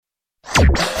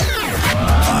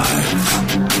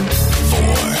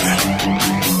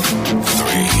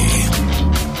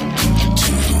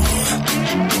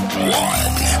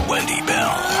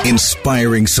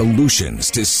Inspiring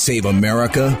solutions to save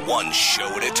America one show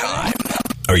at a time.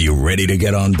 Are you ready to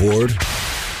get on board?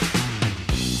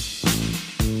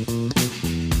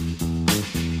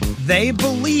 They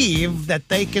believe that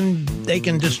they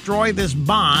can destroy this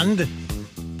bond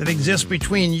that exists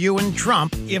between you and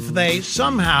Trump if they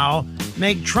somehow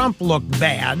make Trump look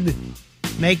bad,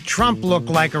 make Trump look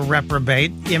like a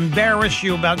reprobate, embarrass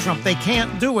you about Trump. They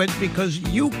can't do it because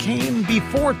you came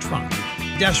before Trump.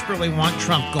 Desperately want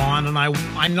Trump gone, and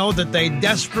I know that they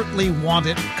desperately want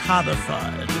it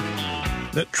codified,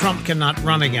 that Trump cannot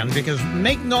run again, because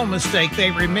make no mistake, they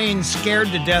remain scared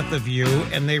to death of you,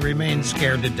 and they remain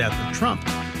scared to death of Trump.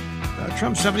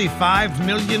 Trump, 75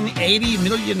 million, 80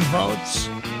 million votes,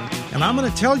 and I'm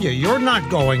going to tell you, you're not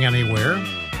going anywhere.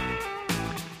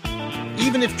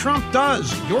 Even if Trump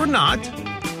does, you're not,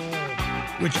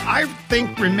 which I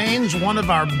think remains one of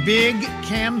our big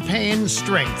campaign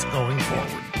strengths going forward.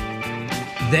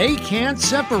 They can't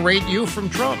separate you from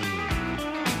Trump.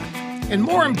 And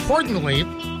more importantly,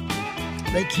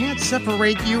 they can't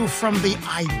separate you from the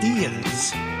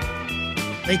ideas.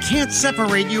 They can't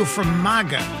separate you from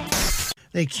MAGA.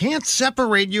 They can't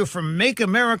separate you from Make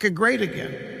America Great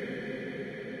Again.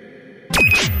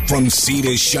 From sea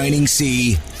to shining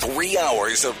sea, 3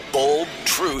 hours of bold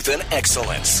truth and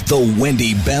excellence. The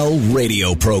Wendy Bell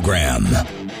Radio Program.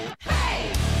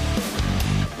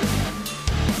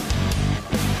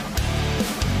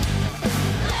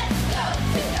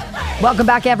 Welcome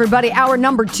back, everybody. Hour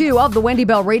number 2 of the Wendy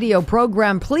Bell Radio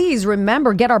Program. Please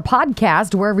remember, get our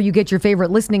podcast wherever you get your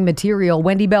favorite listening material.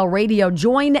 Wendy Bell Radio.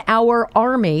 Join our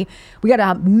army. We got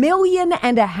 1.5 million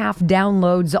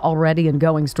downloads already and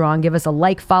going strong. Give us a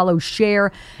like, follow,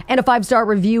 share, and a 5-star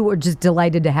review. We're just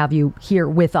delighted to have you here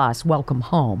with us. Welcome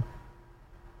home.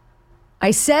 I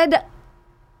said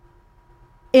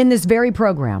in this very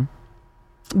program,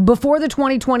 before the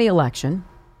 2020 election,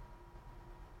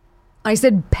 I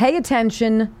said, pay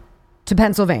attention to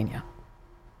Pennsylvania,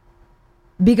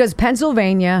 because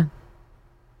Pennsylvania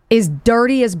is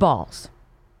dirty as balls,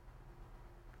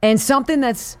 and something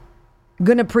that's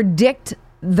going to predict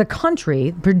the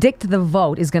country, predict the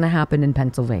vote, is going to happen in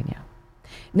Pennsylvania.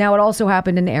 Now, it also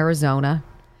happened in Arizona.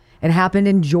 It happened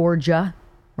in Georgia,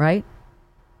 right?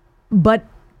 But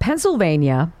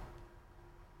Pennsylvania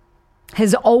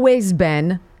has always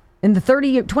been, in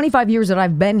the 25 years that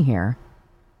I've been here,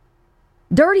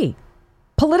 dirty,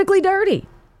 politically dirty.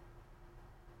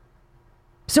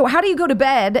 So how do you go to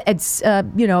bed at,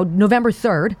 November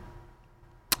 3rd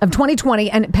of 2020,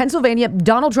 and Pennsylvania,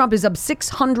 Donald Trump is up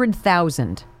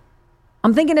 600,000.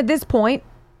 I'm thinking at this point,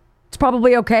 it's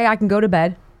probably okay. I can go to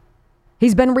bed.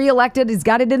 He's been reelected. He's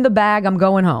got it in the bag. I'm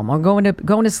going home. I'm going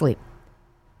to sleep.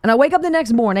 And I wake up the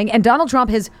next morning, and Donald Trump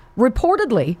has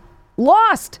reportedly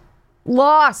lost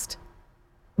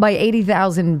by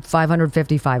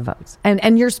 80,555 votes.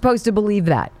 And you're supposed to believe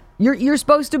that. You're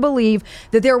supposed to believe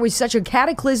that there was such a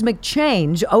cataclysmic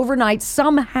change overnight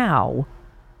somehow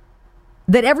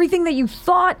that everything that you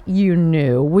thought you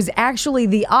knew was actually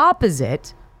the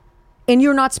opposite, and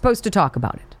you're not supposed to talk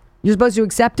about it. You're supposed to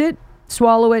accept it,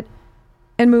 swallow it,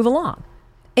 and move along.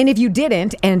 And if you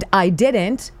didn't, and I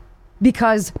didn't,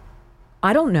 because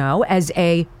I don't know, as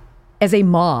a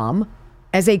mom,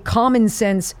 as a common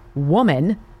sense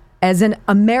woman, as an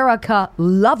America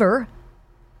lover,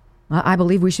 I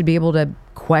believe we should be able to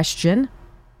question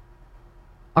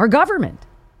our government.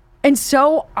 And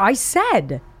so I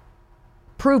said,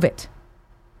 prove it.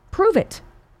 Prove it.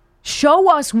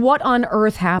 Show us what on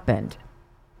earth happened.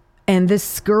 And this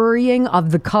scurrying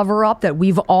of the cover-up that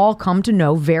we've all come to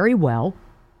know very well,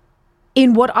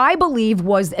 in what I believe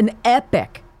was an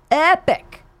epic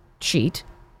cheat,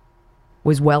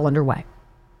 was well underway.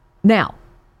 Now,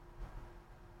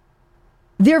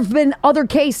 there have been other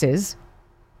cases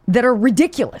that are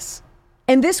ridiculous.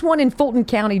 And this one in Fulton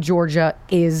County, Georgia,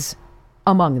 is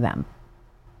among them.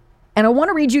 And I want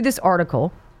to read you this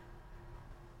article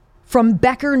from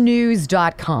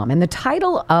BeckerNews.com. And the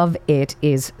title of it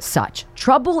is such: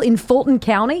 Trouble in Fulton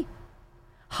County?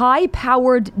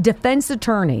 High-powered defense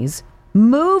attorneys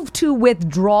move to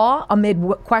withdraw amid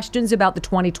questions about the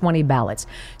 2020 ballots.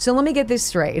 So let me get this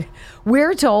straight.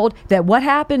 We're told that what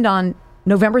happened on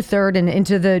November 3rd and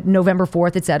into the November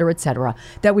 4th, et cetera,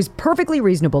 that was perfectly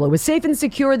reasonable. It was safe and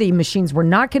secure. The machines were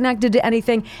not connected to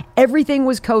anything. Everything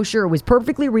was kosher. It was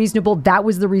perfectly reasonable. That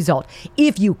was the result.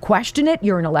 If you question it,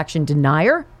 you're an election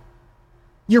denier.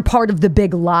 You're part of the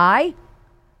big lie.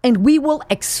 And we will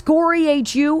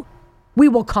excoriate you. We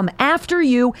will come after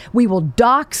you. We will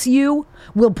dox you.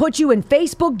 We'll put you in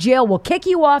Facebook jail. We'll kick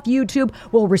you off YouTube.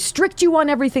 We'll restrict you on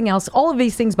everything else. All of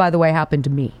these things, by the way, happened to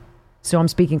me. So I'm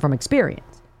speaking from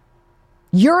experience.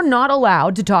 You're not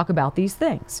allowed to talk about these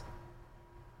things.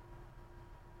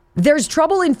 There's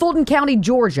trouble in Fulton County,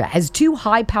 Georgia, as two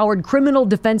high-powered criminal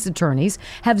defense attorneys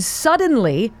have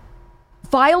suddenly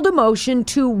filed a motion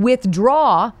to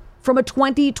withdraw from a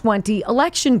 2020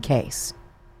 election case.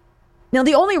 Now,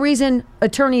 the only reason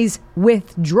attorneys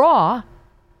withdraw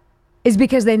is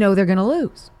because they know they're going to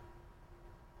lose.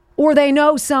 Or they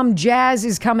know some jazz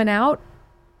is coming out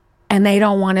and they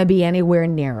don't want to be anywhere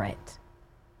near it.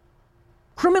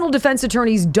 Criminal defense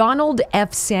attorneys Donald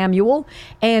F. Samuel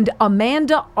and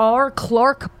Amanda R.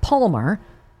 Clark Palmer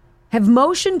have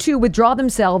motioned to withdraw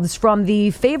themselves from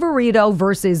the Favorito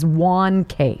versus Juan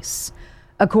case,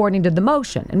 according to the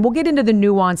motion. And we'll get into the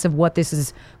nuance of what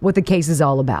the case is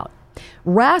all about.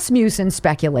 Rasmussen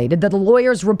speculated that the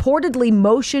lawyers reportedly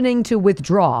motioning to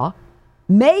withdraw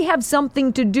may have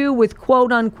something to do with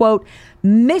quote unquote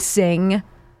missing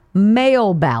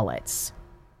mail ballots.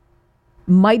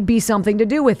 Might be something to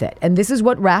do with it. And this is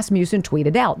what Rasmussen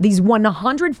tweeted out. These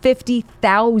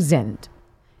 150,000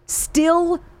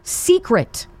 still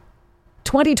secret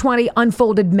 2020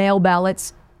 unfolded mail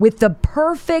ballots with the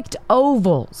perfect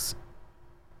ovals,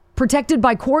 protected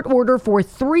by court order for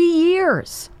 3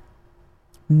 years,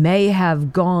 may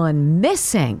have gone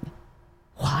missing.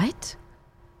 What?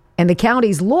 And the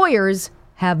county's lawyers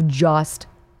have just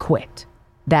quit.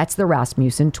 That's the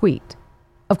Rasmussen tweet.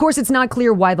 Of course, it's not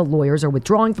clear why the lawyers are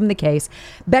withdrawing from the case.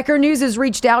 Becker News has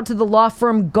reached out to the law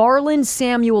firm Garland,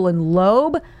 Samuel, and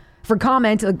Loeb for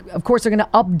comment. Of course, they're going to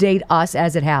update us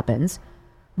as it happens.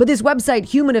 But this website,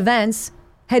 Human Events,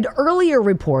 had earlier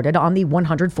reported on the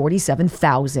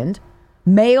 147,000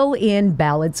 mail-in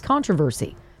ballots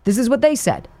controversy. This is what they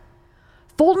said.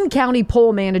 Fulton County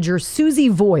poll manager Susie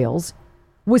Voiles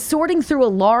was sorting through a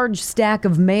large stack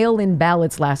of mail-in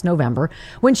ballots last November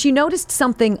when she noticed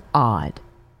something odd.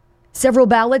 Several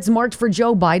ballots marked for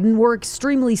Joe Biden were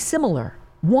extremely similar,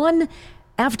 one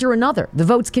after another. The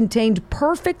votes contained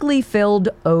perfectly filled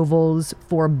ovals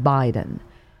for Biden.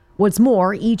 What's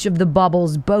more, each of the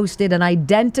bubbles boasted an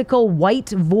identical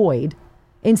white void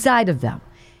inside of them,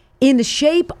 in the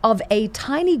shape of a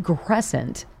tiny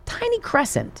crescent,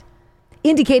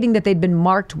 indicating that they'd been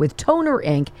marked with toner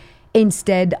ink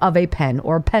instead of a pen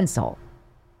or pencil.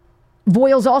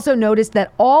 Voiles also noticed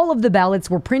that all of the ballots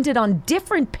were printed on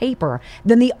different paper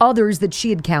than the others that she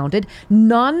had counted.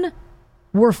 None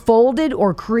were folded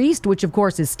or creased, which of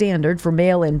course is standard for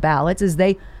mail-in ballots as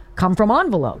they come from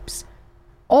envelopes.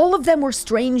 All of them were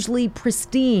strangely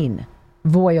pristine,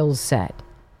 Voiles said.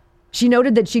 She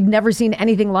noted that she'd never seen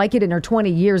anything like it in her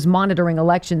 20 years monitoring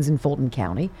elections in Fulton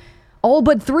County. All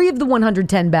but 3 of the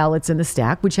 110 ballots in the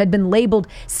stack, which had been labeled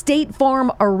State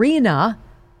Farm Arena,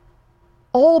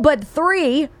 all but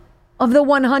 3 of the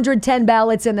 110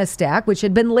 ballots in the stack, which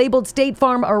had been labeled State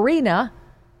Farm Arena,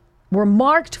 were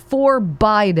marked for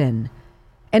Biden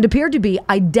and appeared to be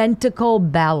identical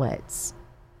ballots.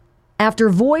 After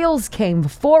Voiles came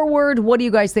forward, what do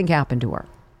you guys think happened to her?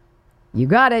 You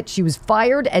got it. She was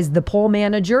fired as the poll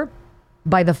manager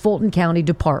by the Fulton County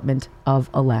Department of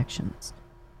Elections.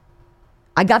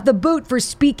 I got the boot for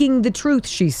speaking the truth,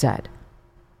 she said.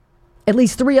 At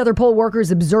least 3 other poll workers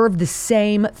observed the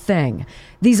same thing.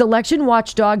 These election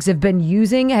watchdogs have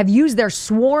used their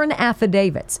sworn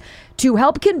affidavits to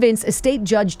help convince a state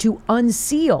judge to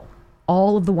unseal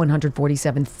all of the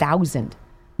 147,000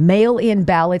 mail-in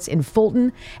ballots in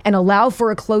Fulton and allow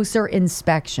for a closer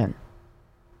inspection.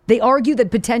 They argue that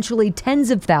potentially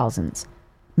tens of thousands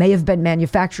may have been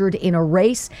manufactured in a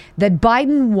race that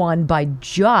Biden won by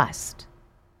just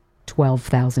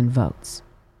 12,000 votes.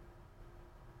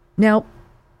 Now,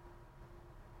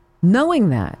 knowing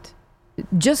that,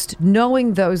 just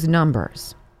knowing those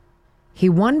numbers, he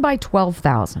won by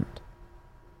 12,000.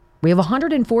 We have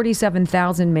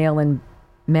 147,000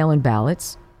 mail-in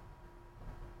ballots,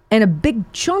 and a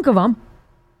big chunk of them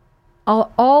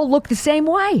all look the same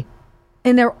way,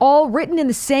 and they're all written in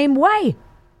the same way,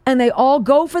 and they all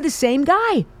go for the same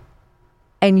guy.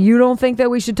 And you don't think that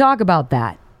we should talk about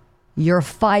that? You're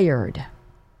fired,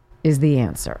 is the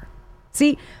answer.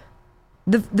 See,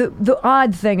 the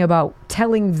odd thing about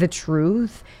telling the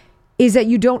truth is that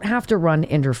you don't have to run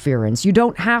interference. You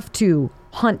don't have to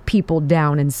hunt people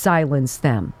down and silence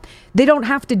them. They don't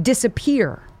have to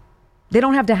disappear. They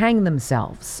don't have to hang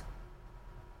themselves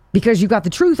because you got the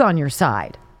truth on your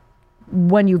side.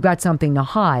 When you've got something to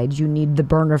hide, you need the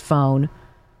burner phone.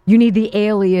 You need the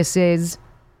aliases.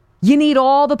 You need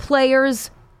all the players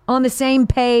on the same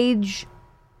page.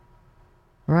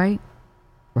 Right?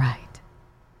 Right.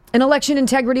 An election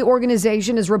integrity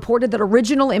organization has reported that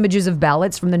original images of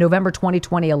ballots from the November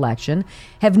 2020 election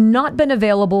have not been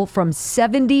available from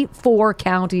 74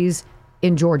 counties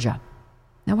in Georgia.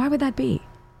 Now, why would that be?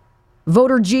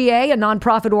 Voter GA, a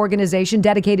nonprofit organization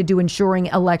dedicated to ensuring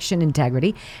election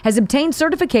integrity, has obtained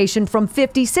certification from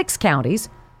 56 counties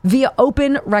via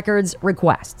open records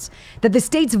requests that the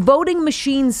state's voting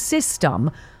machine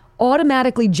system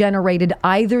automatically generated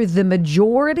either the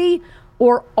majority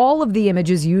or all of the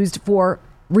images used for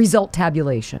result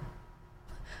tabulation.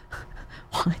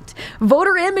 What?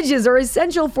 Voter images are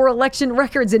essential for election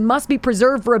records and must be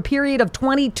preserved for a period of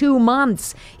 22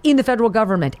 months in the federal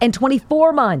government and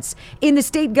 24 months in the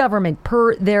state government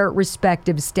per their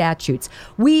respective statutes.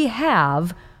 We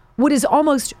have what is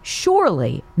almost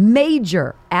surely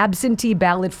major absentee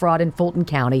ballot fraud in Fulton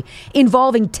County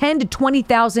involving 10 to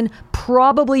 20,000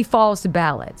 probably false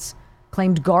ballots,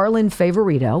 claimed Garland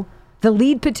Favorito, the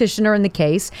lead petitioner in the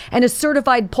case and a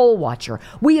certified poll watcher.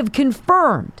 We have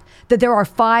confirmed that there are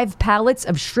 5 pallets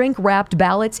of shrink-wrapped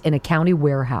ballots in a county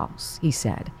warehouse, he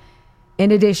said.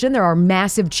 In addition, there are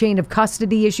massive chain of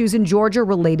custody issues in Georgia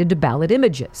related to ballot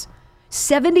images.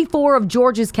 74 of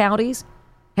Georgia's counties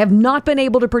have not been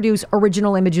able to produce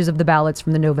original images of the ballots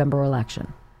from the November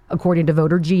election, according to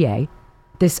Voter GA,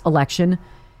 this election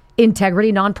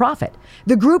integrity nonprofit.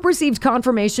 The group received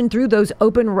confirmation through those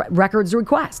open records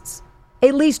requests.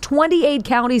 At least 28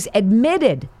 counties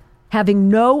admitted having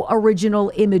no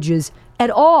original images at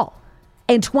all.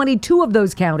 And 22 of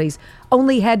those counties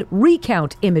only had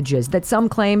recount images that some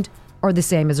claimed are the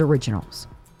same as originals.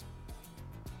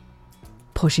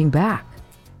 Pushing back.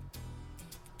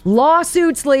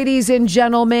 Lawsuits, ladies and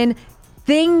gentlemen.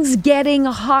 Things getting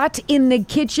hot in the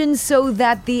kitchen so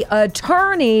that the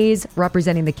attorneys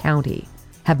representing the county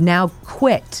have now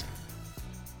quit.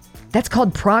 That's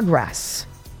called progress.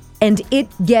 And it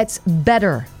gets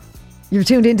better. You're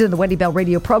tuned into the Wendy Bell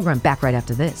radio program. Back right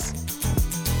after this.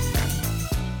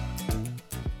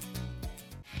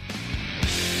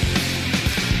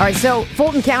 All right, so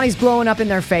Fulton County's blowing up in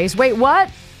their face. Wait,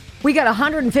 what? We got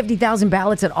 150,000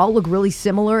 ballots that all look really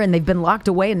similar and they've been locked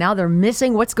away and now they're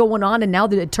missing. What's going on? And now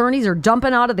the attorneys are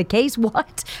jumping out of the case.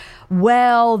 What?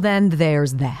 Well, then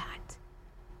there's that.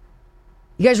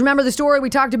 You guys remember the story we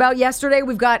talked about yesterday?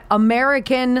 We've got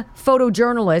American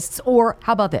photojournalists, or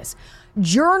how about this?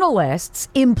 Journalists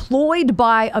employed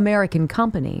by American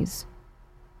companies,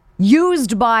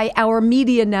 used by our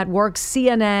media networks,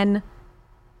 CNN,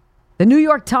 the New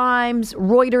York Times,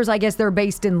 Reuters, I guess they're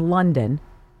based in London,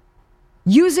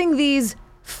 using these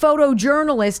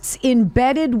photojournalists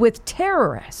embedded with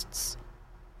terrorists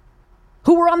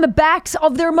who were on the backs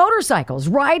of their motorcycles,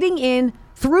 riding in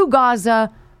through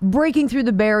Gaza, breaking through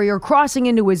the barrier, crossing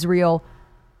into Israel,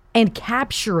 and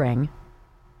capturing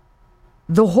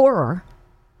the horror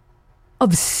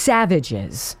of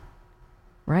savages,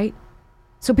 right?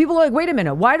 So people are like, wait a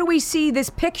minute, why do we see this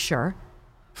picture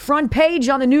front page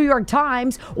on the New York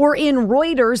Times or in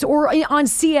Reuters or on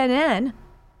CNN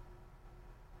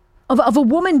of a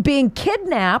woman being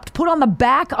kidnapped, put on the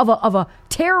back of a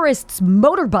terrorist's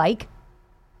motorbike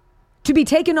to be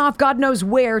taken off God knows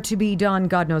where to be done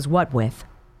God knows what with,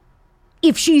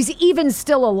 if she's even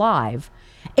still alive?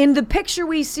 And the picture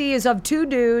we see is of 2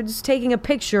 dudes taking a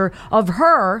picture of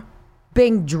her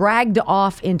being dragged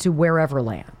off into wherever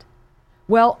land.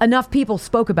 Well, enough people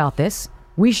spoke about this.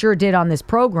 We sure did on this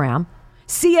program.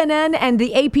 CNN and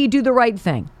the AP do the right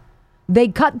thing. They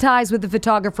cut ties with the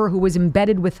photographer who was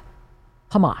embedded with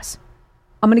Hamas.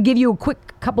 I'm going to give you a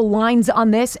quick couple lines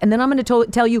on this, and then I'm going to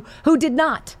tell you who did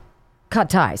not cut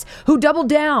ties, who doubled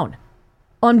down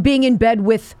on being in bed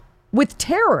with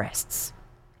terrorists.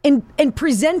 And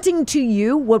presenting to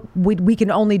you what we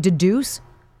can only deduce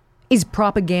is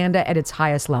propaganda at its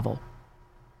highest level.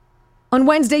 On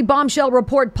Wednesday, bombshell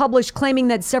report published claiming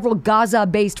that several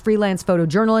Gaza-based freelance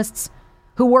photojournalists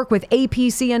who work with AP,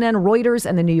 CNN, Reuters,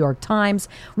 and the New York Times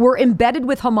were embedded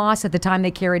with Hamas at the time they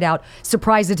carried out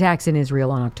surprise attacks in Israel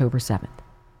on October 7th.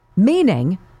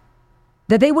 Meaning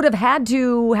that they would have had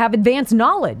to have advanced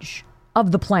knowledge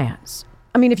of the plans.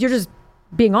 I mean, if you're just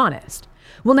being honest.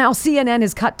 Well, now CNN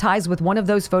has cut ties with one of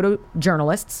those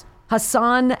photojournalists,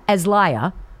 Hassan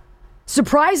Aslaya,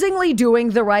 surprisingly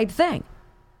doing the right thing.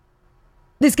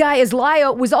 This guy,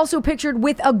 Aslaya, was also pictured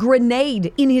with a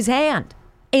grenade in his hand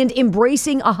and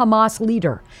embracing a Hamas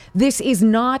leader. This is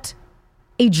not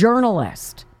a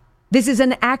journalist. This is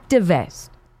an activist.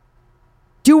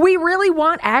 Do we really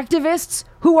want activists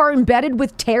who are embedded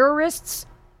with terrorists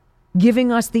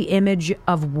giving us the image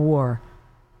of war?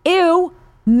 Ew,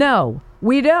 no.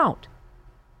 We don't.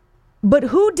 But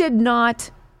who did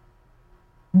not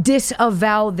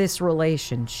disavow this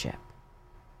relationship?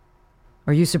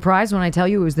 Are you surprised when I tell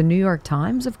you it was the New York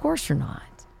Times? Of course you're not.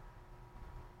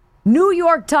 New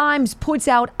York Times puts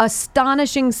out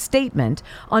astonishing statement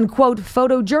on, quote,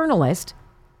 photojournalist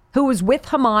who was with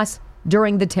Hamas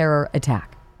during the terror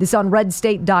attack. This on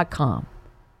redstate.com.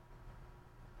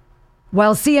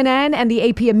 While CNN and the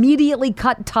AP immediately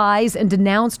cut ties and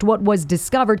denounced what was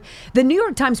discovered, the New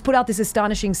York Times put out this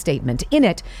astonishing statement. In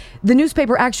it, the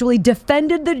newspaper actually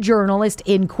defended the journalist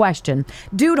in question.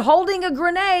 Dude holding a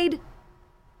grenade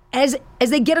as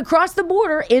they get across the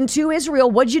border into Israel.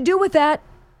 What'd you do with that?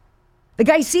 The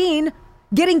guy seen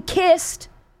getting kissed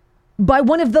by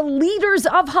one of the leaders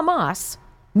of Hamas.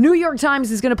 New York Times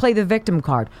is going to play the victim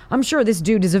card. I'm sure this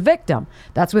dude is a victim.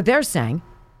 That's what they're saying.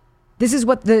 This is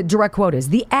what the direct quote is.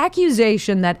 The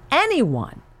accusation that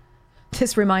anyone,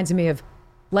 this reminds me of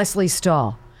Leslie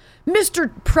Stahl.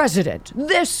 Mr. President,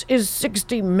 this is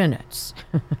 60 Minutes.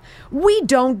 We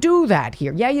don't do that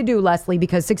here. Yeah, you do, Leslie,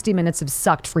 because 60 Minutes have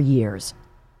sucked for years.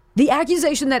 The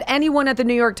accusation that anyone at the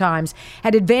New York Times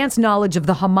had advanced knowledge of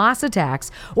the Hamas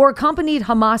attacks or accompanied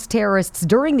Hamas terrorists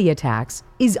during the attacks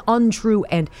is untrue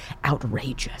and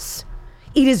outrageous.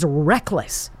 It is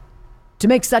reckless to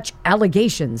make such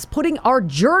allegations, putting our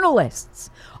journalists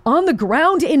on the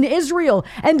ground in Israel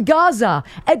and Gaza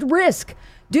at risk.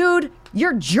 Dude,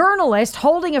 your journalist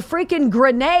holding a freaking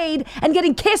grenade and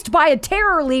getting kissed by a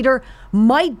terror leader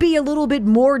might be a little bit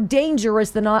more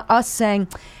dangerous than us saying,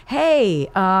 hey,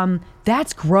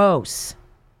 that's gross.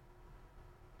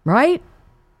 Right?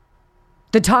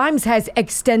 The Times has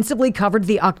extensively covered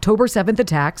the October 7th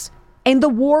attacks and the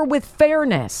war with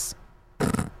fairness,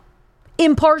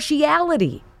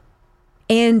 impartiality,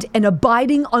 and an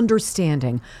abiding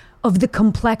understanding of the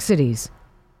complexities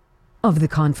of the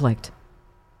conflict.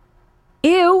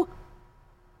 Ew.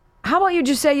 How about you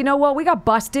just say, you know what? We got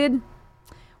busted.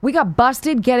 We got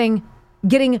busted getting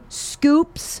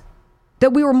scoops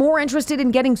that we were more interested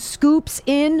in getting scoops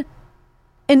in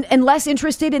and less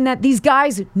interested in that these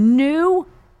guys knew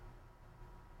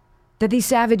that these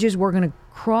savages were going to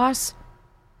cross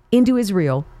into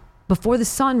Israel before the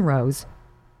sun rose.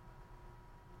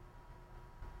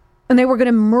 And they were going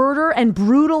to murder and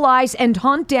brutalize and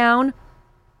hunt down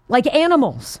like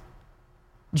animals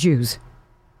Jews.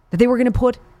 That they were going to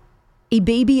put a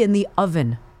baby in the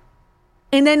oven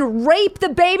and then rape the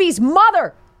baby's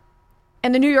mother.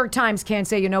 And the New York Times can't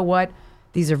say, you know what?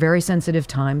 These are very sensitive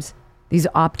times. These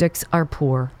optics are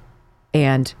poor.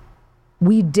 And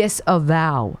we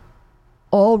disavow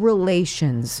all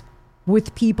relations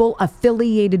with people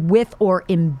affiliated with or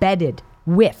embedded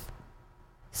with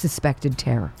suspected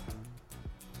terror.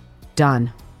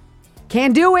 Done.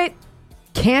 Can't do it.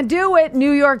 Can't do it,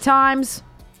 New York Times.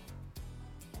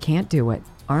 Can't do it.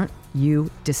 Aren't you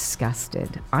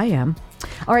disgusted? I am.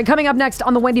 All right, coming up next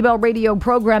on the Wendy Bell radio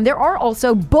program, there are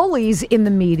also bullies in the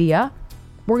media.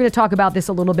 We're going to talk about this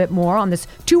a little bit more on this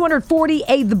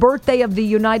 248th birthday of the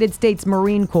United States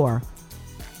Marine Corps.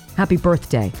 Happy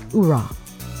birthday. Hoorah.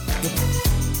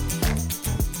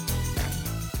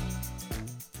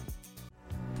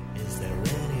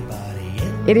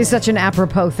 It is such an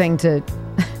apropos thing to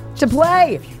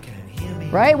play.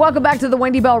 Right? Welcome back to the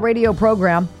Wendy Bell radio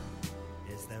program.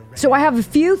 So I have a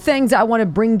few things I want to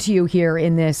bring to you here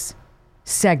in this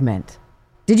segment.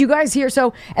 Did you guys hear?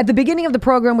 So at the beginning of the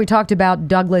program, we talked about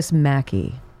Douglas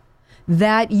Mackey.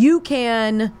 That you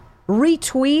can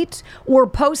retweet or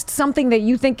post something that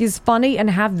you think is funny and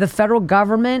have the federal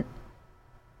government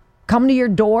come to your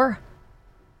door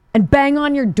and bang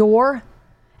on your door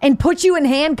and put you in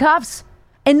handcuffs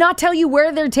and not tell you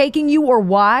where they're taking you or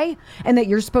why, and that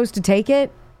you're supposed to take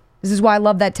it. This is why I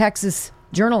love that Texas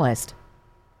journalist,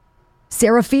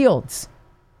 Sarah Fields,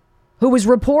 who was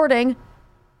reporting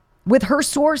with her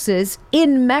sources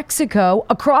in Mexico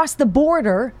across the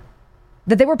border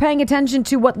that they were paying attention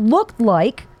to what looked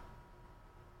like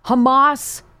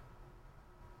Hamas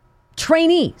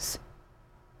trainees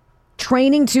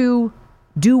training to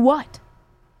do what?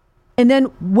 And then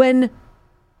when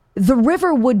the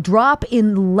river would drop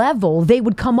in level, they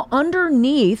would come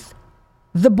underneath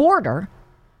the border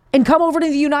and come over to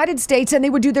the United States, and they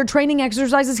would do their training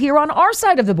exercises here on our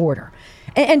side of the border.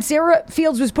 And Sarah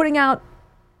Fields was putting out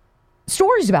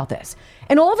stories about this.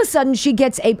 And all of a sudden, she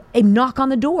gets a knock on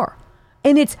the door,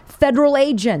 and it's federal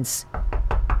agents.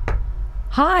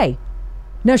 Hi.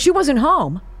 Now, she wasn't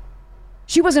home.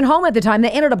 She wasn't home at the time.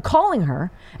 They ended up calling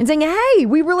her and saying, hey,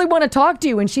 we really want to talk to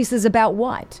you. And she says, about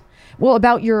what? Well,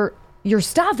 about your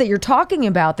stuff that you're talking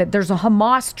about, that there's a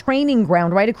Hamas training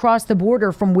ground right across the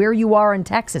border from where you are in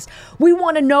Texas. We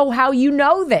want to know how you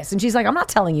know this. And she's like, I'm not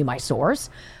telling you my source.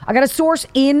 I got a source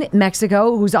in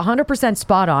Mexico who's 100%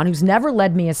 spot on, who's never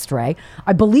led me astray.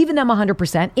 I believe in them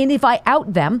 100%. And if I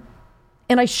out them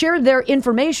and I shared their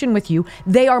information with you,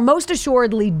 they are most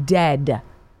assuredly dead.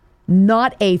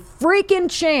 Not a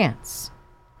freaking chance.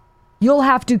 You'll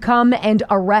have to come and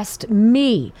arrest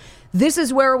me. This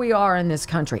is where we are in this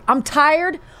country. I'm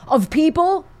tired of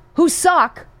people who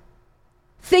suck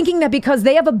thinking that because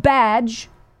they have a badge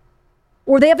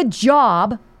or they have a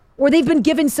job or they've been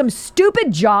given some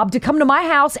stupid job to come to my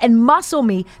house and muscle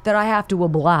me that I have to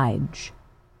oblige.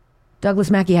 Douglas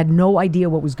Mackey had no idea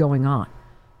what was going on.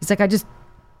 He's like, I just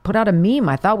put out a meme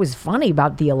I thought was funny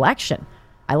about the election.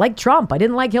 I like Trump. I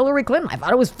didn't like Hillary Clinton. I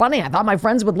thought it was funny. I thought my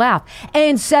friends would laugh.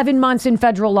 And 7 months in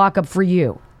federal lockup for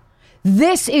you.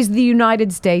 This is the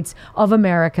United States of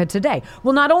America today.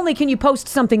 Well, not only can you post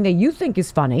something that you think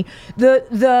is funny,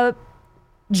 the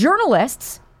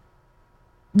journalists,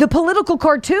 the political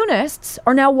cartoonists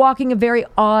are now walking a very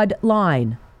odd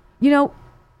line. You know,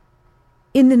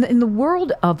 in the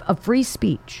world of free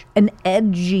speech, an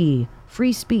edgy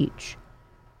free speech,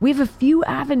 we have a few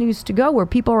avenues to go where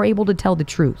people are able to tell the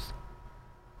truth.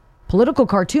 Political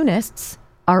cartoonists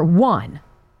are one.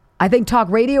 I think talk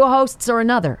radio hosts are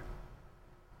another.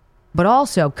 But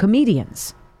also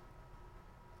comedians.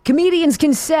 Comedians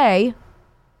can say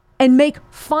and make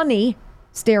funny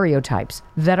stereotypes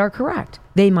that are correct.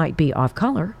 They might be off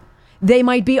color. They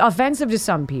might be offensive to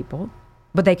some people,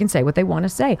 but they can say what they want to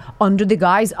say under the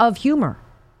guise of humor.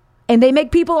 And they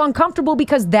make people uncomfortable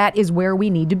because that is where we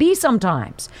need to be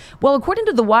sometimes. Well, according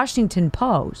to the Washington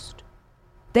Post,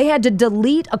 they had to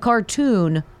delete a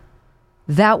cartoon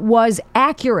that was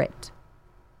accurate.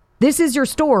 This is your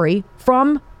story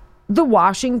from the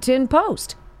Washington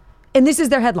Post. And this is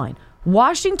their headline.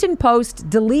 Washington Post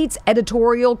deletes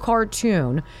editorial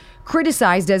cartoon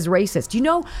criticized as racist. You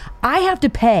know, I have to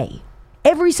pay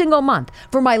every single month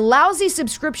for my lousy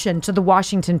subscription to the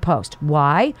Washington Post.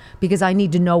 Why? Because I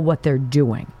need to know what they're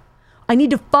doing. I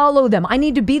need to follow them. I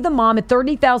need to be the mom at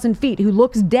 30,000 feet who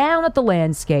looks down at the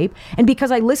landscape. And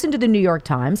because I listen to the New York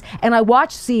Times and I watch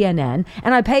CNN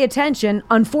and I pay attention,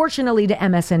 unfortunately, to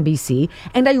MSNBC,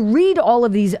 and I read all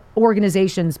of these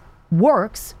organizations'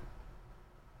 works,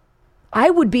 I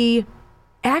would be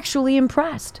actually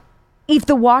impressed if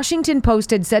the Washington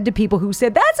Post had said to people who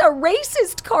said, that's a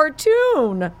racist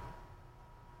cartoon.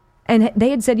 And they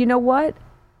had said, you know what?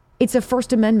 It's a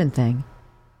First Amendment thing.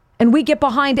 And we get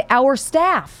behind our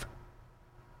staff.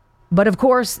 But of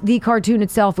course, the cartoon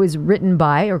itself was written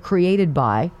by or created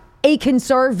by a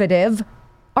conservative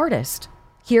artist.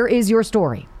 Here is your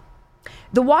story.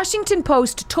 The Washington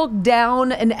Post took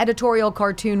down an editorial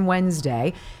cartoon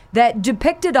Wednesday that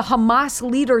depicted a Hamas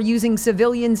leader using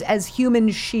civilians as human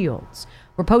shields.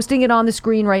 We're posting it on the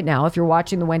screen right now if you're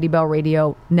watching the Wendy Bell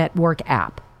Radio Network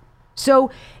app.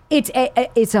 So it's a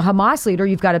Hamas leader.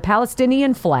 You've got a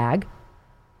Palestinian flag.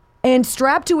 And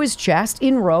strapped to his chest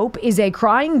in rope is a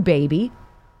crying baby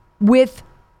with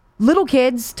little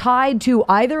kids tied to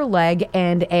either leg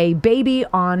and a baby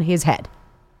on his head.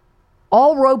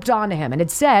 All roped onto him. And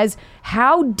it says,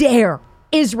 how dare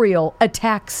Israel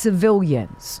attack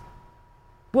civilians?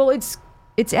 Well, it's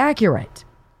accurate.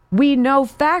 We know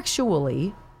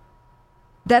factually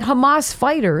that Hamas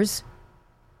fighters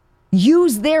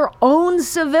use their own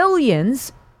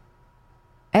civilians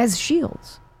as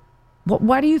shields.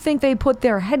 Why do you think they put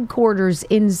their headquarters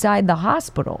inside the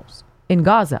hospitals in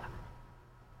Gaza?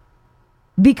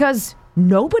 Because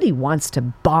nobody wants to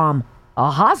bomb a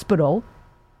hospital,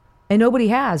 and nobody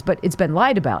has, but it's been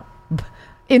lied about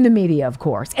in the media, of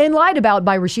course, and lied about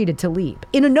by Rashida Tlaib.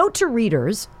 In a note to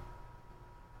readers,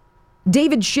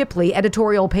 David Shipley,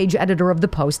 editorial page editor of The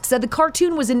Post, said the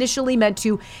cartoon was initially meant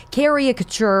to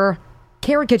caricature,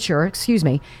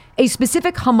 a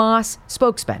specific Hamas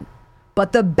spokesman.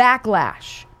 But the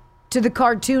backlash to the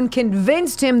cartoon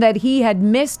convinced him that he had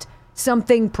missed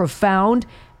something profound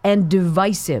and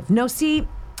divisive. No, see,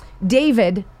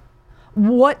 David,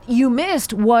 what you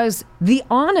missed was the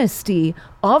honesty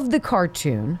of the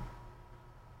cartoon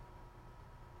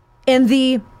and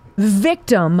the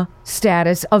victim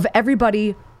status of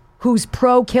everybody who's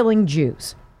pro-killing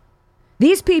Jews.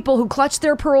 These people who clutch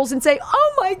their pearls and say,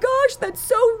 oh my gosh, that's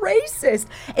so racist.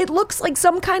 It looks like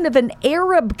some kind of an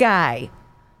Arab guy.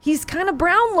 He's kind of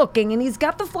brown looking and he's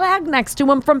got the flag next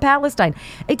to him from Palestine.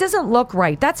 It doesn't look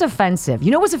right. That's offensive.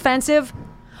 You know what's offensive?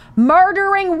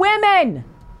 Murdering women.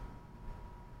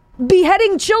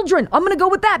 Beheading children. I'm going to go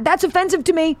with that. That's offensive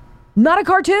to me. Not a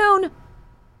cartoon.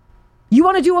 You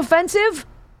want to do offensive?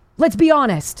 Let's be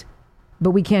honest. But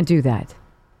we can't do that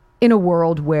in a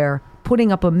world where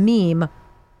putting up a meme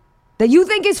that you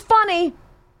think is funny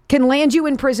can land you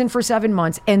in prison for 7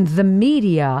 months, and the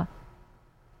media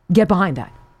get behind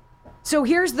that. So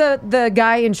here's the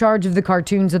guy in charge of the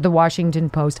cartoons at the Washington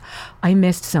Post. I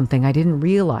missed something I didn't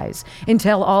realize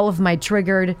until all of my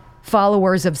triggered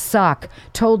followers of Suck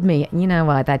told me, you know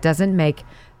what, that doesn't make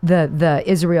the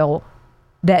Israel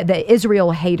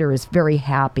haters very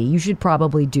happy. You should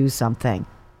probably do something.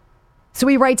 So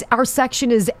he writes, our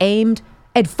section is aimed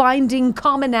at finding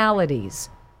commonalities.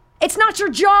 It's not your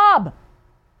job.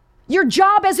 Your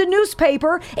job as a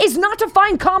newspaper is not to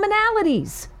find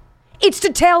commonalities. It's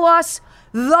to tell us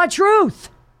the truth.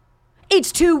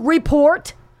 It's to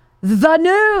report the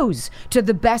news to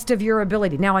the best of your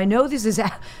ability. Now, I know this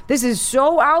is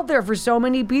so out there for so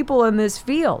many people in this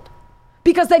field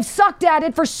because they've sucked at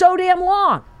it for so damn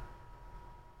long.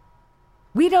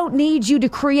 We don't need you to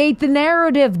create the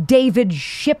narrative, David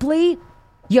Shipley,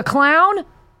 you clown.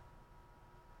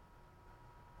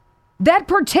 That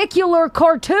particular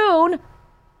cartoon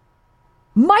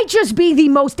might just be the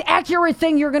most accurate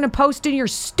thing you're going to post in your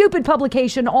stupid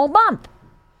publication all month.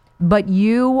 But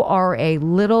you are a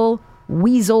little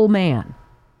weasel man.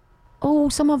 Oh,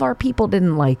 some of our people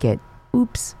didn't like it.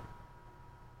 Oops.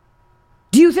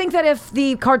 Do you think that if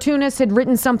the cartoonist had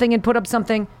written something and put up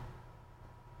something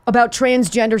about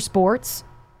transgender sports,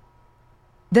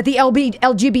 that the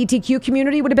LGBTQ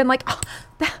community would have been like, oh,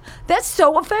 that's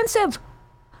so offensive.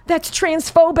 That's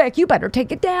transphobic. You better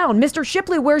take it down. Mr.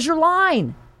 Shipley, where's your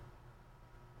line?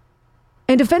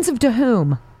 And offensive to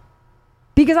whom?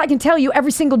 Because I can tell you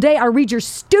every single day I read your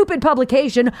stupid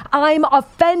publication, I'm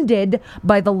offended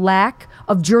by the lack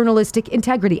of journalistic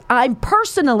integrity. I'm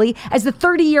personally, as a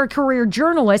 30-year career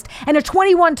journalist and a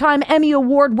 21-time Emmy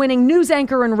Award-winning news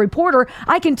anchor and reporter,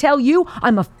 I can tell you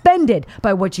I'm offended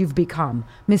by what you've become,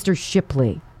 Mr.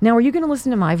 Shipley. Now, are you going to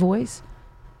listen to my voice?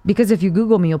 Because if you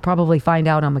Google me, you'll probably find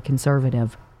out I'm a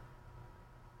conservative.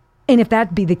 And if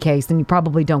that be the case, then you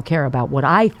probably don't care about what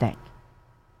I think.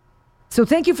 So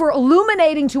thank you for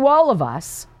illuminating to all of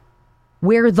us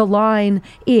where the line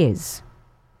is.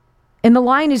 And the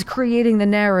line is creating the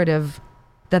narrative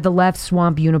that the left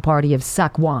swamp uniparty of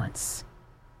Suck wants.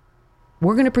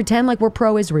 We're going to pretend like we're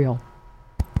pro-Israel.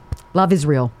 Love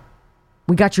Israel.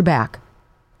 We got your back.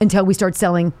 Until we start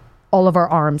selling all of our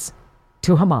arms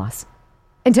to Hamas.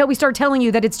 Until we start telling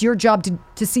you that it's your job to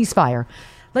ceasefire.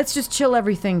 Let's just chill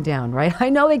everything down, right? I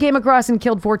know they came across and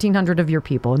killed 1,400 of your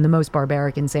people in the most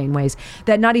barbaric, insane ways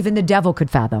that not even the devil could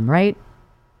fathom, right?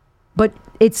 But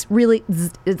it's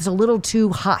a little too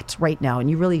hot right now. And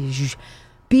you really,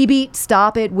 Bibi,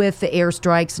 stop it with the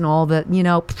airstrikes and all the,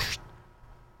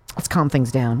 let's calm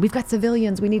things down. We've got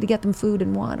civilians. We need to get them food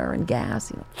and water and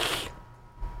gas.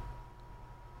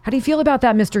 How do you feel about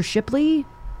that, Mr. Shipley?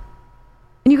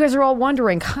 And you guys are all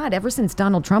wondering, God, ever since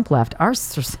Donald Trump left, our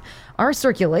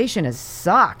circulation has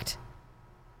sucked.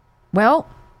 Well,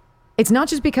 it's not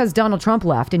just because Donald Trump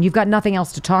left and you've got nothing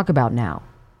else to talk about now.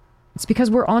 It's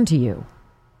because we're on to you.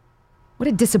 What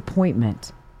a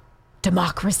disappointment.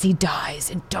 Democracy dies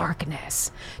in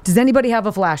darkness. Does anybody have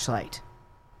a flashlight?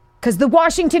 Because the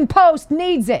Washington Post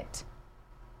needs it.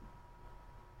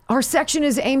 Our section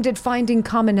is aimed at finding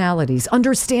commonalities,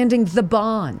 understanding the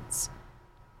bonds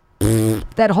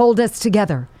that hold us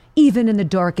together, even in the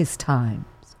darkest times.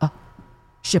 Oh,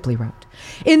 Shipley wrote,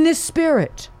 in this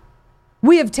spirit,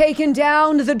 we have taken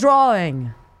down the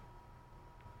drawing.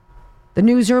 The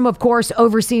newsroom, of course,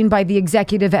 overseen by the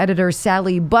executive editor,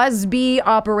 Sally Busby,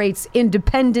 operates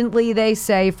independently, they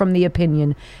say, from the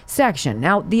opinion section.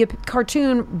 Now, the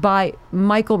cartoon by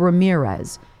Michael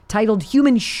Ramirez, titled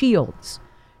Human Shields,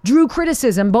 drew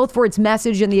criticism both for its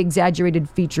message and the exaggerated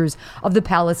features of the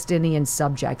Palestinian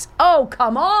subjects. Oh,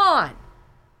 come on!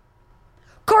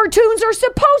 Cartoons are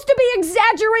supposed to be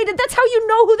exaggerated. That's how you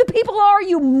know who the people are,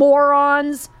 you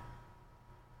morons.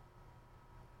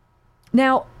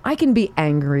 Now, I can be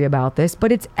angry about this,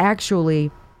 but it's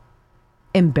actually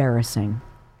embarrassing.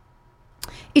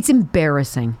 It's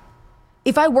embarrassing.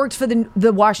 If I worked for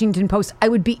the Washington Post, I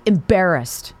would be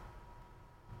embarrassed.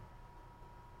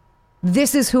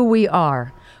 This is who we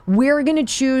are. We're going to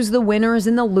choose the winners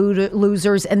and the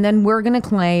losers, and then we're going to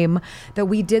claim that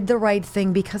we did the right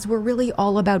thing because we're really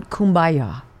all about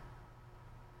kumbaya.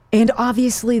 And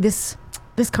obviously, this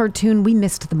cartoon, we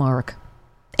missed the mark.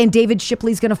 And David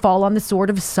Shipley's going to fall on the sword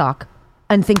of Suck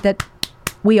and think that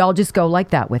we all just go like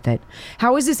that with it.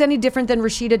 How is this any different than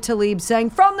Rashida Tlaib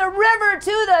saying, from the river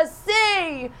to the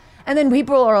sea? And then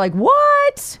people are like,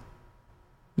 what?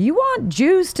 You want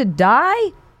Jews to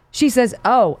die? She says,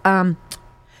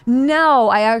 no,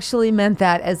 I actually meant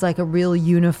that as like a real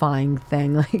unifying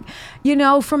thing. Like,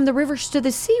 from the rivers to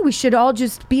the sea, we should all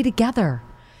just be together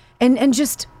and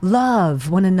just love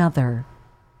one another.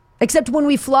 Except when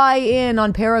we fly in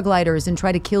on paragliders and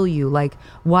try to kill you like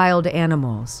wild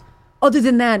animals. Other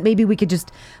than that, maybe we could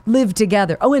just live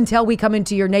together. Oh, until we come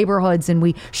into your neighborhoods and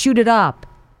we shoot it up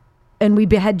and we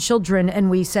behead children and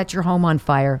we set your home on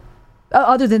fire.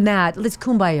 Other than that, let's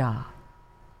kumbaya.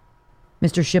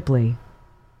 Mr. Shipley,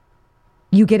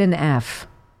 you get an F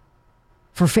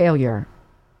for failure.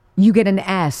 You get an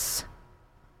S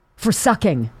for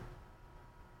sucking.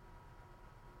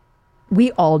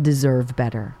 We all deserve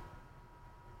better.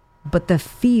 But the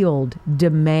field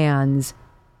demands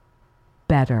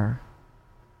better.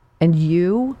 And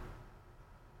you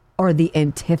are the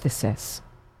antithesis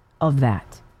of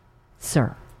that,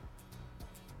 sir.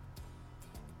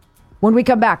 When we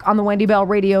come back on the Wendy Bell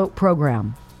radio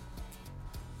program,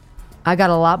 I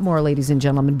got a lot more, ladies and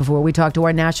gentlemen, before we talk to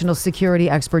our national security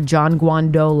expert, John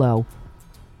Guandolo,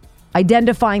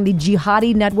 identifying the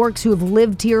jihadi networks who have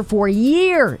lived here for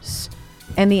years.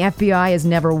 And the FBI has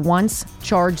never once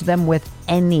charged them with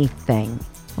anything.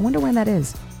 I wonder when that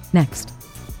is. Next.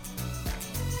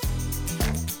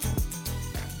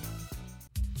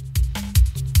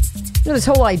 You know, this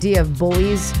whole idea of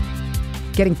bullies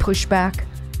getting pushback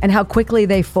and how quickly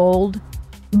they fold.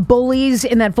 Bullies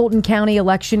in that Fulton County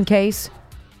election case.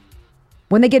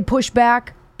 When they get pushed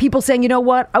back, people saying, you know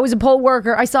what? I was a poll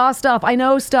worker. I saw stuff. I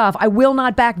know stuff. I will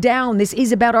not back down. This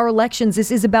is about our elections.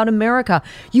 This is about America.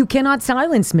 You cannot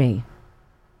silence me.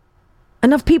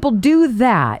 Enough people do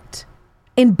that.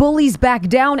 And bullies back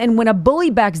down. And when a bully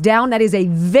backs down, that is a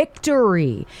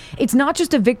victory. It's not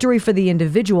just a victory for the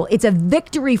individual. It's a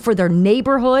victory for their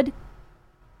neighborhood.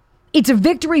 It's a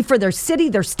victory for their city,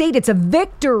 their state. It's a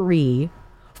victory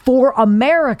for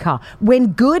America.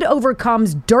 When good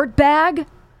overcomes dirtbag,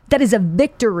 that is a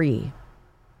victory.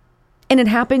 And it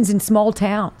happens in small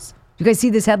towns. You guys see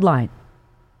this headline?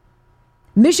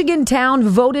 Michigan town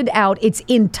voted out its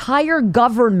entire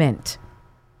government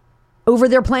over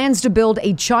their plans to build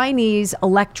a Chinese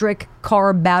electric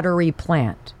car battery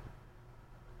plant.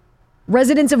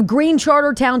 Residents of Green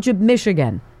Charter Township,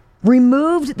 Michigan,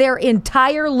 removed their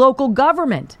entire local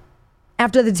government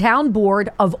after the town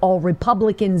board, of all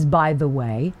Republicans, by the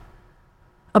way,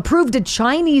 approved a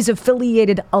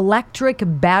Chinese-affiliated electric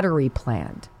battery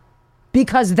plant.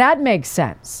 Because that makes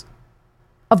sense.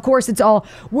 Of course, it's all,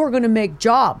 we're going to make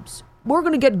jobs. We're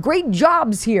going to get great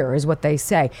jobs here, is what they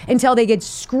say, until they get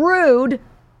screwed,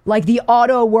 like the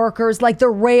auto workers, like the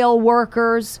rail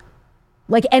workers,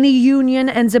 like any union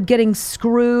ends up getting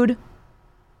screwed.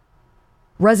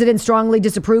 Residents strongly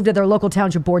disapproved of their local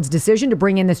township board's decision to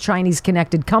bring in this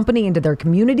Chinese-connected company into their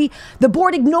community. The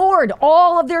board ignored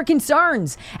all of their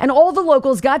concerns, and all the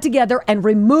locals got together and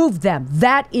removed them.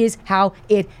 That is how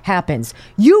it happens.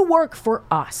 You work for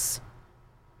us.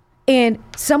 And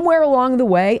somewhere along the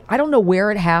way, I don't know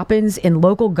where it happens in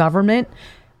local government,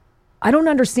 I don't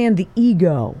understand the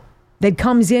ego that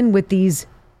comes in with these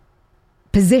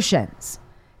positions,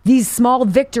 these small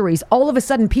victories. All of a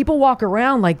sudden, people walk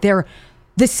around like they're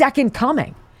the second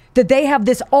coming, that they have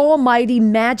this almighty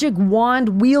magic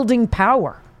wand wielding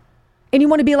power. And you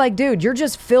want to be like, dude, you're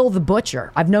just Phil the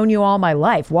Butcher. I've known you all my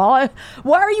life. Why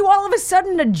are you all of a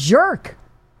sudden a jerk?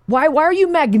 Why are you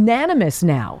magnanimous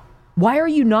now? Why are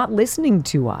you not listening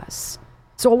to us?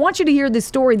 So I want you to hear this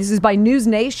story. This is by News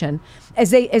Nation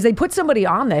as they put somebody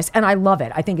on this, and I love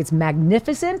it. I think it's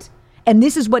magnificent, and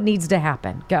this is what needs to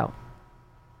happen. Go.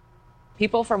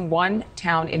 People from one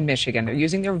town in Michigan are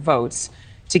using their votes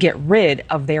to get rid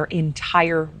of their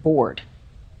entire board.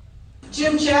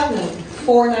 Jim Chapman,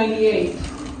 498.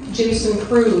 Jason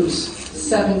Cruz,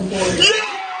 740.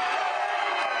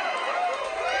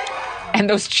 And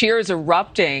those cheers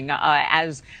erupting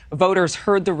as voters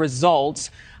heard the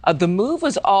results. The move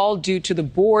was all due to the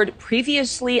board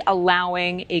previously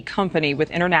allowing a company with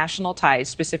international ties,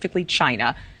 specifically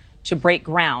China, to break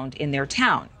ground in their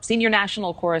town. Senior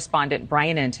national correspondent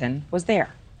Brian Enton was there.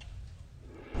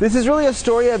 This is really a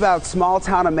story about small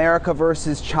town America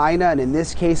versus China, and in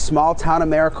this case, small town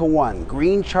America won.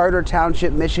 Green Charter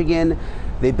Township, Michigan.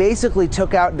 They basically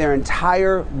took out their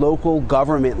entire local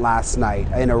government last night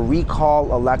in a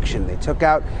recall election. They took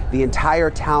out the entire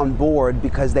town board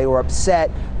because they were upset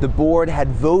the board had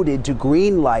voted to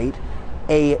greenlight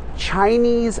a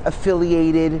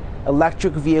Chinese-affiliated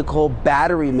electric vehicle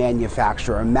battery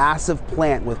manufacturer, a massive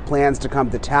plant with plans to come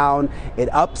to town. It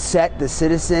upset the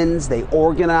citizens. They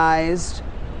organized.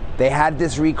 They had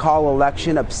this recall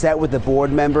election, upset with the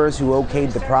board members who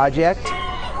okayed the project,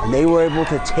 and they were able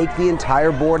to take the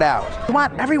entire board out. We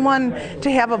want everyone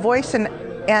to have a voice and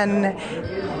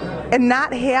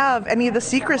not have any of the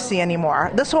secrecy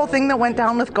anymore. This whole thing that went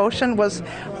down with Goshen was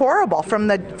horrible from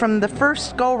the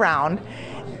first go round.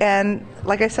 And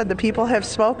like I said, the people have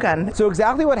spoken. So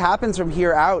exactly what happens from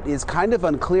here out is kind of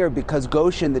unclear because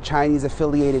Goshen, the Chinese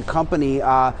affiliated company,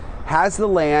 has the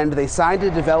land. They signed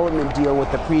a development deal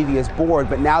with the previous board,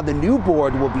 but now the new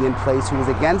board will be in place who is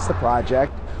against the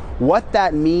project. What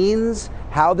that means,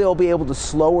 how they'll be able to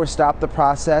slow or stop the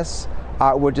process,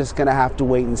 we're just going to have to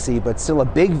wait and see. But still a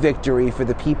big victory for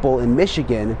the people in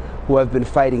Michigan who have been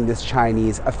fighting this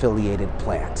Chinese affiliated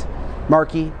plant.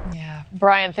 Marky? Yeah,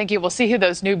 Brian, thank you. We'll see who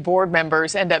those new board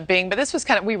members end up being. But this was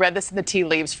we read this in the tea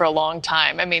leaves for a long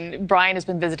time. I mean, Brian has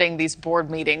been visiting these board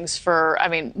meetings for,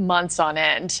 months on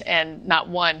end, and not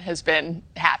one has been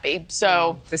happy.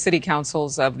 So the city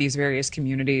councils of these various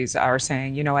communities are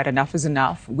saying, you know what, enough is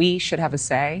enough. We should have a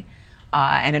say.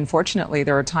 And unfortunately,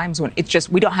 there are times when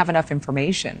we don't have enough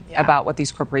information about what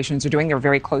these corporations are doing. They're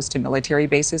very close to military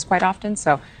bases quite often.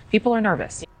 So people are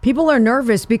nervous. People are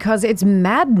nervous because it's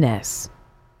madness.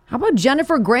 How about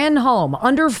Jennifer Granholm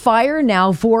under fire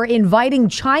now for inviting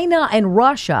China and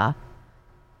Russia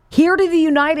here to the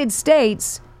United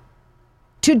States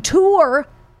to tour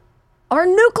our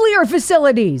nuclear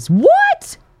facilities?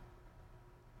 What?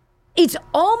 It's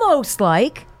almost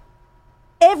like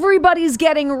everybody's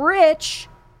getting rich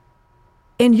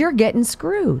and you're getting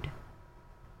screwed.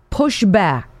 Push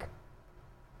back.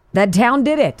 That town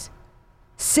did it.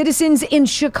 Citizens in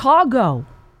Chicago,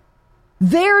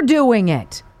 they're doing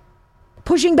it.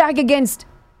 Pushing back against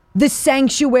the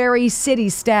sanctuary city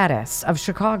status of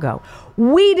Chicago.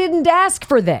 We didn't ask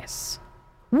for this.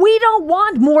 We don't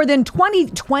want more than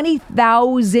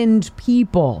 20,000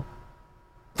 people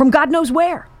from God knows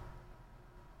where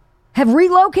have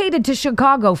relocated to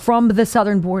Chicago from the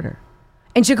southern border.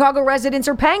 And Chicago residents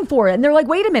are paying for it. And they're like,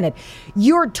 wait a minute,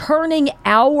 you're turning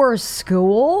our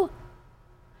school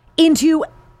into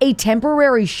a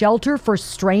temporary shelter for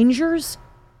strangers?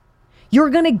 You're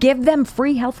going to give them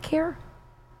free health care?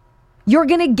 You're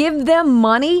going to give them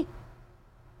money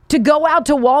to go out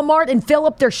to Walmart and fill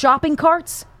up their shopping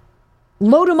carts?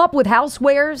 Load them up with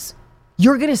housewares?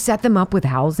 You're going to set them up with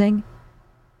housing?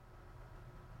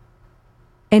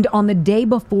 And on the day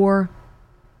before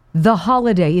the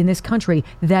holiday in this country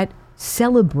that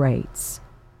celebrates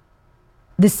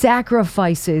the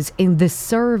sacrifices in the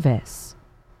service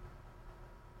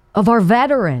of our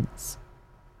veterans,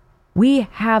 we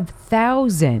have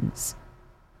thousands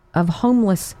of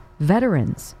homeless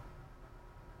veterans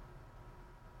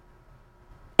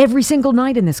every single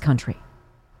night in this country.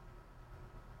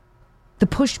 The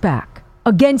pushback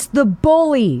against the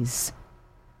bullies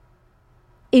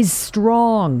is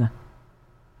strong,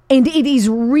 and it is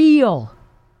real,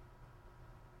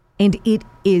 and it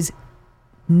is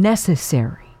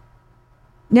necessary.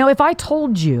 Now, if I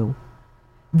told you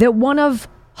that one of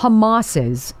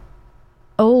Hamas's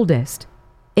oldest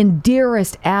and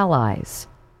dearest allies,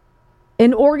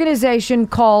 an organization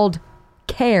called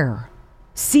CAIR,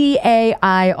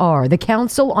 C-A-I-R, the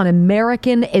Council on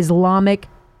American Islamic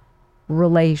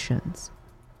Relations.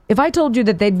 If I told you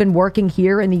that they'd been working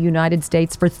here in the United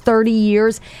States for 30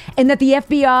 years and that the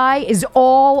FBI is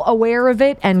all aware of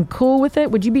it and cool with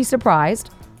it, would you be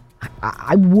surprised?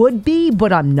 I would be,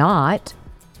 but I'm not.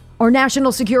 Our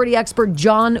national security expert,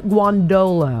 John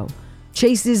Guandolo,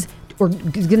 is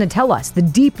going to tell us the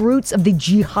deep roots of the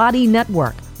jihadi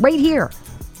network right here,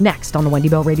 next on the Wendy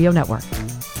Bell Radio Network.